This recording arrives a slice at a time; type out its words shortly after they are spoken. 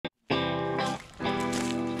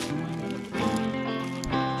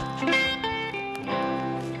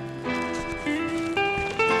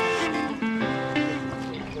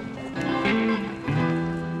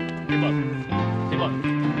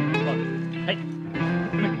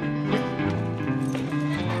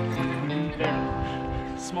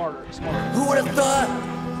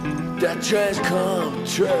that dreams come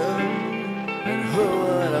true. And who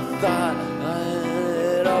would have thought I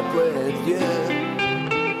ended up with you?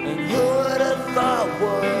 And who would have thought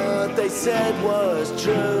what they said was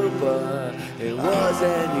true? But it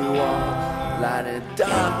wasn't. You all light and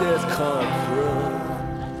darkness come through.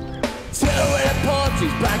 Silhouette palm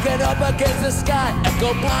trees backing up against the sky.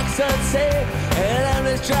 Echo Park sunset and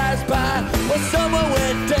endless drives by. Well, someone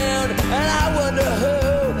went down and I wonder who.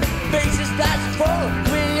 Faces flash forward,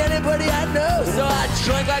 me anybody I know. So I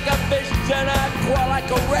drank like a fish and I crawl like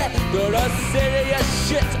a rat. Through the city of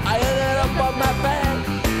shit, I ended up on my back.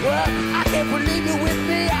 Well, I can't believe you're with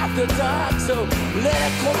me after dark. So let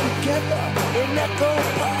it come together in Echo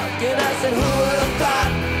Park. And I said, who would have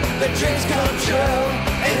thought the dreams come true?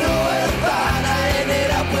 And who would have thought I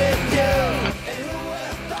ended up with you?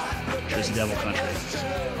 Jersey Devil country.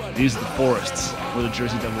 These are the forests where the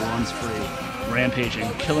Jersey Devil runs free, rampaging,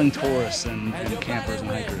 killing tourists and campers and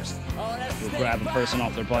hikers. He'll grab a person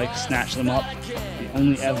off their bike, snatch them up. The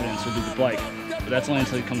only evidence will be the bike, but that's only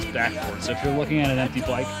until he comes back for it. So if you're looking at an empty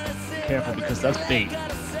bike, be careful because that's bait.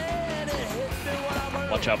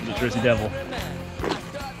 Watch out for the Jersey Devil.